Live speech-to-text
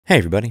Hey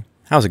everybody,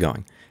 how's it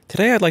going?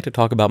 Today I'd like to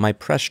talk about my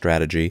press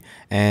strategy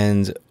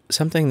and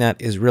something that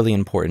is really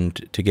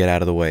important to get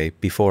out of the way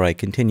before I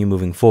continue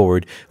moving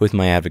forward with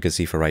my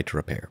advocacy for right to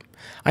repair.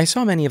 I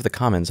saw many of the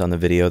comments on the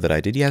video that I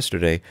did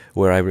yesterday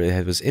where I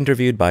was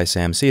interviewed by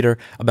Sam Seder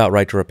about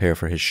right to repair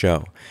for his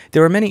show.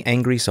 There were many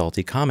angry,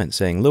 salty comments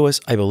saying,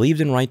 "Lewis, I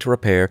believed in right to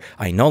repair.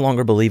 I no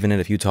longer believe in it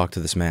if you talk to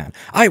this man.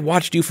 I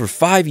watched you for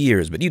 5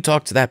 years, but you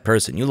talked to that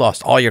person. You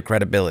lost all your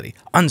credibility.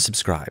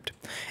 Unsubscribed."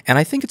 And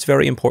I think it's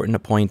very important to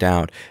point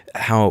out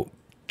how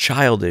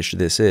childish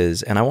this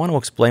is, and I want to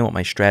explain what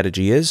my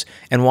strategy is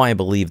and why I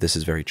believe this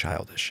is very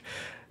childish.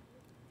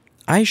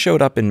 I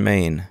showed up in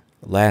Maine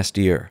last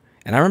year,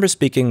 and I remember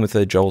speaking with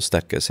Joel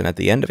Stetkus, and at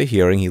the end of a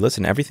hearing, he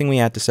listened to everything we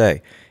had to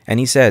say, and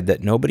he said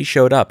that nobody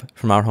showed up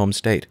from our home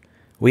state.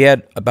 We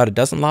had about a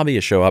dozen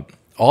lobbyists show up,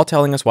 all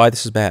telling us why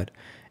this is bad,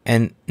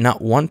 and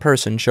not one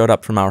person showed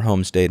up from our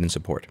home state in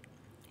support.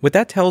 What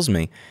that tells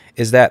me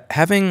is that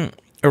having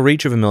a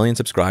reach of 1 million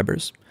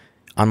subscribers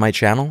on my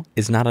channel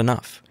is not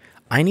enough.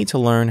 I need to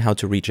learn how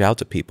to reach out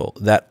to people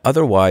that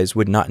otherwise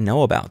would not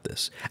know about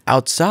this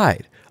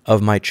outside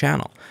of my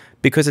channel.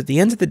 Because at the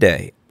end of the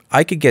day,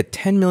 I could get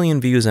 10 million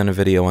views on a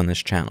video on this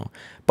channel,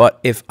 but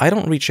if I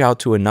don't reach out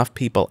to enough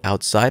people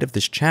outside of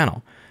this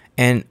channel,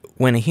 and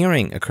when a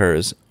hearing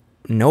occurs,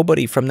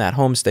 nobody from that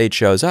home state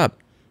shows up,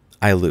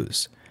 I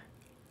lose.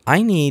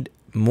 I need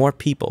more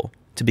people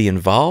to be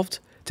involved,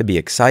 to be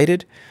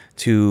excited,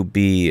 to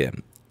be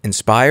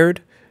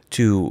inspired,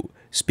 to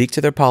speak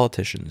to their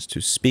politicians, to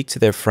speak to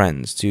their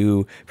friends,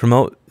 to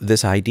promote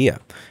this idea.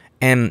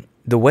 And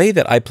the way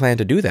that I plan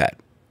to do that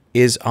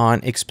is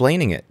on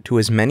explaining it to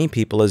as many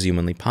people as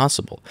humanly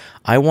possible.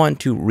 I want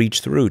to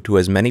reach through to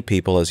as many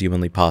people as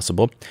humanly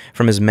possible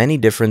from as many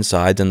different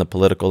sides in the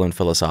political and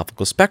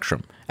philosophical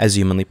spectrum as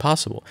humanly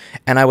possible.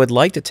 And I would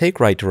like to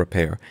take right to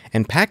repair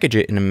and package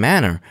it in a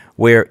manner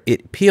where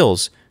it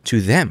appeals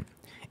to them.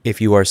 If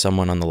you are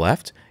someone on the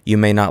left, you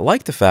may not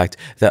like the fact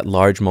that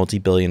large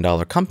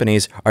multi-billion-dollar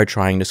companies are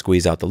trying to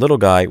squeeze out the little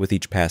guy with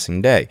each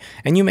passing day,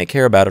 and you may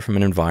care about it from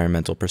an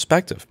environmental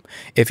perspective.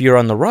 If you're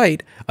on the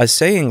right, a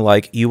saying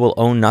like, "you will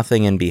own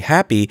nothing and be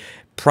happy,"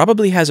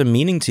 probably has a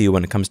meaning to you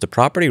when it comes to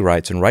property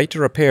rights, and right to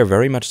repair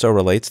very much so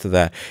relates to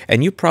that.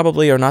 And you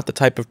probably are not the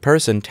type of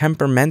person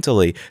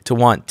temperamentally to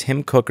want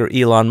Tim Cook or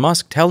Elon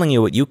Musk telling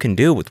you what you can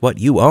do with what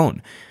you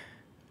own.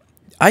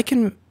 I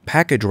can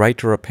package right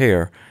to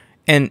repair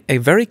in a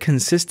very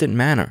consistent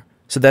manner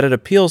so that it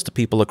appeals to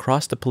people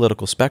across the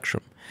political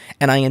spectrum,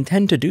 and I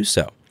intend to do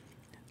so.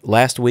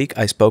 Last week,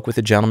 I spoke with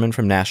a gentleman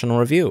from National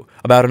Review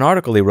about an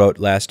article he wrote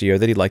last year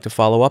that he'd like to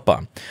follow up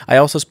on. I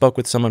also spoke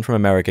with someone from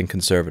American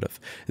Conservative.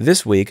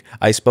 This week,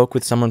 I spoke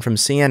with someone from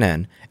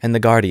CNN and The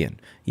Guardian.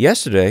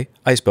 Yesterday,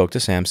 I spoke to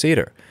Sam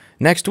Seder.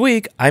 Next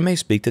week, I may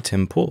speak to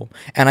Tim Pool,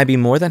 and I'd be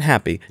more than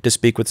happy to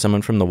speak with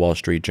someone from the Wall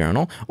Street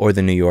Journal or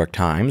the New York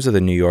Times or the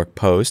New York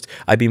Post.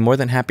 I'd be more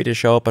than happy to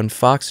show up on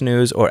Fox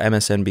News or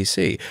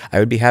MSNBC. I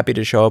would be happy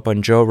to show up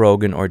on Joe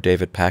Rogan or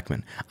David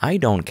Pakman. I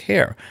don't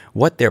care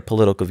what their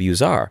political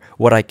views are.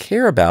 What I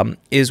care about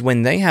is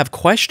when they have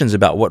questions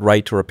about what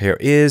right to repair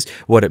is,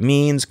 what it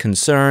means,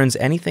 concerns,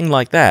 anything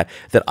like that,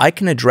 that I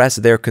can address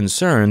their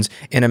concerns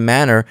in a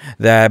manner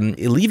that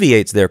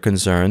alleviates their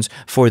concerns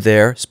for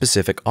their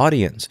specific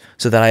audience,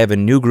 so that I have a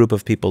new group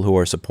of people who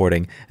are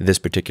supporting this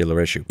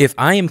particular issue. If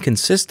I am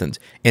consistent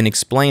in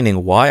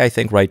explaining why I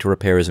think right to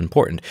repair is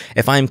important,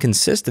 if I am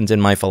consistent in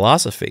my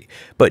philosophy,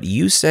 but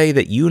you say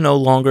that you no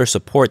longer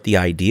support the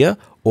idea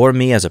or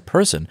me as a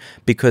person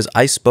because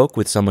I spoke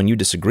with someone you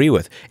disagree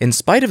with, in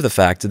spite of the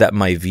fact that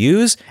my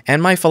views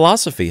and my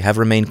philosophy have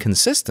remained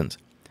consistent,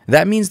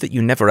 that means that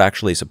you never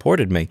actually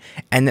supported me,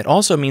 and it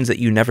also means that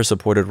you never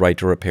supported right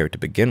to repair to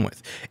begin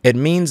with. It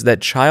means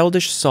that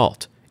childish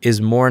salt is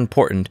more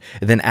important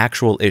than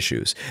actual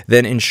issues,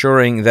 than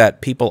ensuring that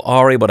people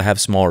are able to have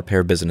small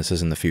repair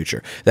businesses in the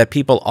future, that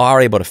people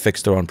are able to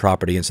fix their own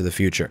property into the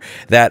future,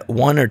 that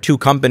 1 or 2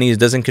 companies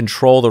doesn't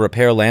control the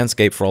repair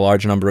landscape for a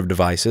large number of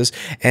devices,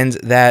 and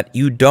that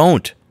you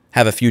don't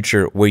have a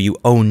future where you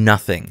own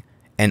nothing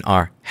and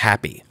are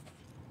happy.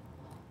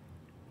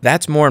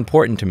 That's more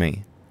important to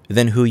me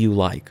than who you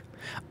like.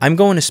 I'm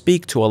going to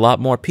speak to a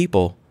lot more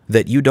people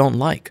that you don't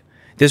like.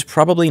 There's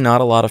probably not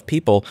a lot of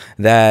people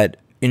that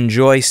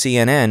enjoy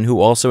CNN who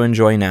also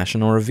enjoy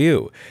National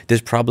Review. There's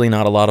probably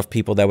not a lot of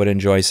people that would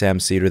enjoy Sam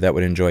Seder that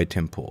would enjoy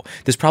Tim Pool.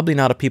 There's probably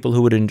not a people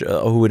who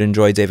would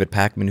enjoy David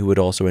Pakman who would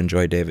also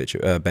enjoy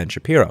Ben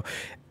Shapiro.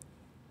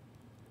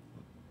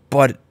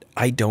 But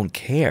I don't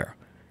care.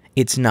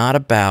 It's not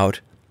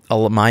about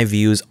my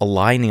views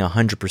aligning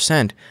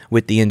 100%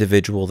 with the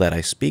individual that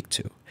I speak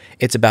to.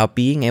 It's about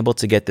being able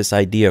to get this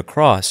idea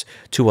across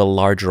to a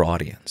larger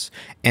audience.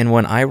 And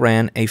when I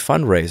ran a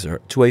fundraiser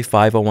to a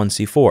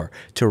 501c4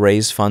 to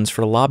raise funds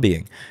for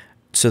lobbying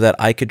so that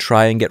I could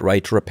try and get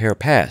right to repair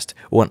passed,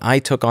 when I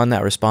took on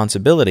that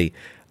responsibility,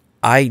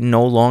 I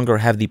no longer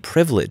have the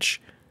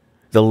privilege,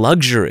 the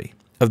luxury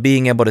of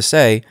being able to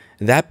say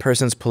that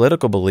person's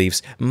political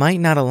beliefs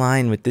might not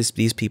align with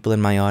these people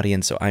in my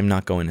audience, so I'm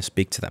not going to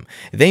speak to them.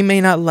 They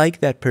may not like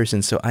that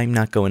person, so I'm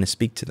not going to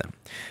speak to them.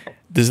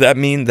 Does that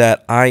mean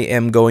that I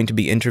am going to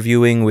be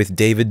interviewing with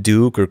David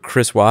Duke or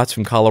Chris Watts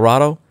from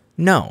Colorado?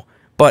 No.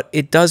 But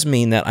it does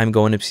mean that I'm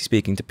going to be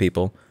speaking to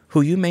people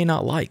who you may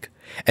not like.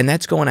 And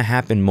that's going to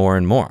happen more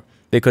and more,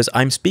 because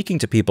I'm speaking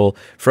to people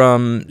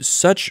from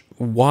such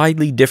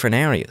widely different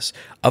areas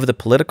of the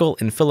political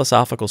and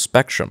philosophical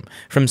spectrum,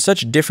 from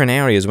such different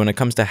areas when it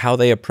comes to how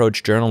they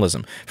approach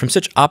journalism, from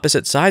such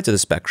opposite sides of the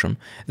spectrum,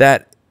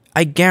 that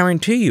I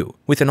guarantee you,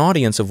 with an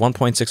audience of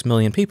 1.6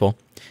 million people,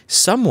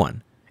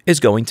 someone is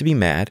going to be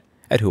mad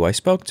at who I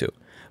spoke to.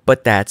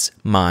 But that's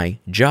my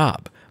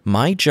job.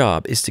 My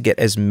job is to get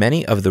as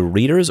many of the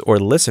readers or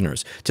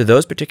listeners to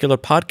those particular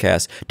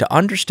podcasts to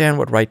understand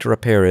what Right to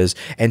Repair is,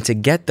 and to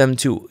get them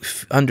to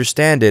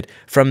understand it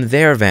from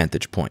their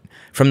vantage point,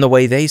 from the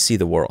way they see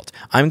the world.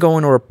 I'm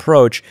going to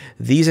approach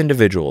these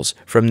individuals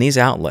from these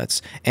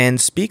outlets and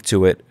speak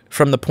to it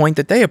from the point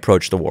that they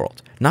approach the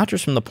world, not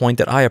just from the point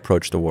that I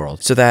approach the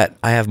world, so that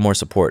I have more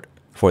support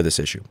for this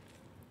issue.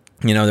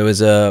 You know, there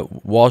was a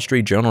Wall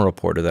Street Journal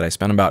reporter that I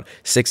spent about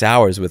 6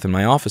 hours with in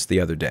my office the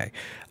other day.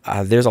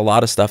 There's a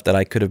lot of stuff that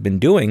I could have been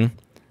doing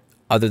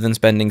other than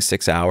spending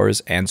 6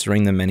 hours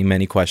answering the many,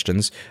 many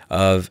questions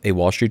of a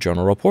Wall Street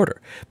Journal reporter.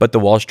 But the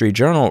Wall Street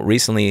Journal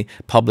recently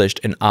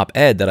published an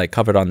op-ed that I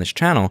covered on this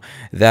channel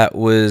that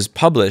was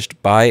published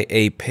by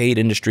a paid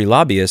industry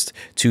lobbyist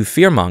to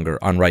fearmonger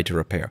on Right to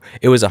Repair.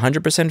 It was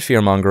 100%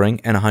 fearmongering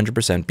and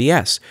 100%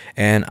 BS,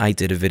 and I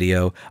did a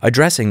video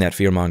addressing that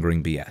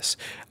fearmongering BS.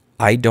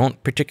 I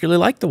don't particularly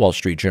like the Wall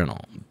Street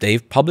Journal.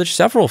 They've published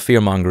several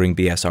fear-mongering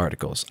BS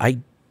articles. I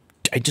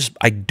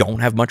don't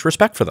have much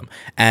respect for them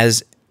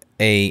as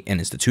an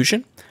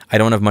institution. I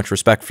don't have much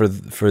respect for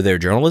their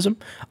journalism.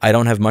 I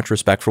don't have much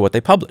respect for what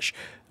they publish.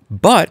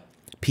 But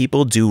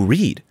people do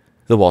read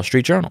the Wall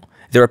Street Journal.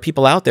 There are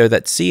people out there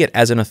that see it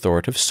as an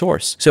authoritative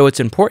source. So it's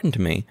important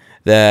to me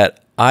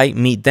that I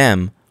meet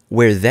them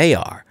where they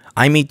are.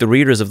 I meet the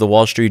readers of the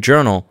Wall Street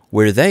Journal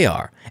where they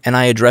are, and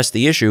I address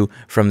the issue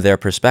from their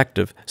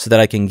perspective so that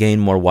I can gain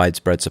more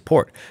widespread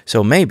support.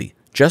 So maybe,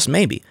 just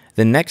maybe,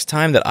 the next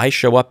time that I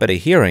show up at a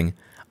hearing,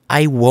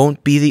 I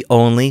won't be the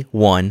only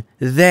one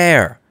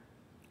there.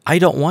 I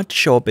don't want to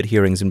show up at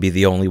hearings and be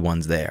the only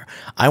ones there.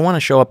 I want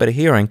to show up at a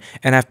hearing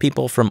and have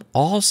people from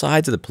all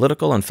sides of the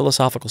political and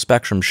philosophical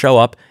spectrum show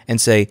up and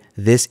say,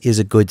 this is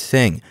a good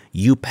thing.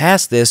 You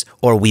pass this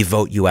or we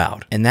vote you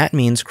out. And that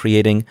means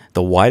creating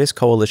the widest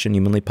coalition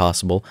humanly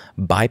possible,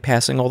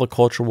 bypassing all the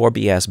culture war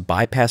BS,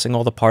 bypassing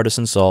all the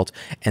partisan salt,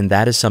 and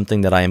that is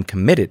something that I am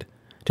committed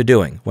to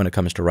doing when it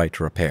comes to Right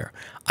to Repair.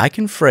 I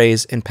can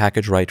phrase and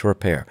package Right to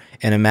Repair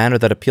in a manner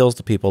that appeals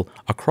to people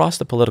across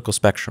the political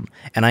spectrum,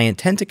 and I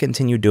intend to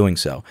continue doing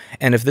so.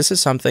 And if this is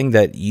something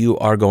that you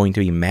are going to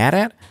be mad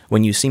at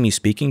when you see me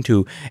speaking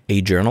to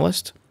a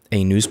journalist,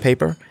 a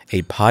newspaper,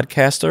 a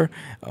podcaster,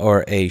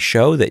 or a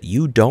show that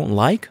you don't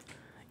like,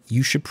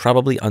 you should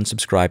probably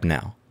unsubscribe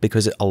now,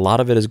 because a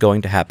lot of it is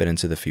going to happen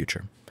into the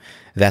future.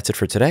 That's it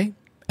for today,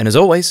 and as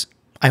always,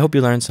 I hope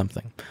you learned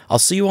something. I'll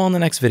see you all in the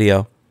next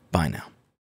video. Bye now.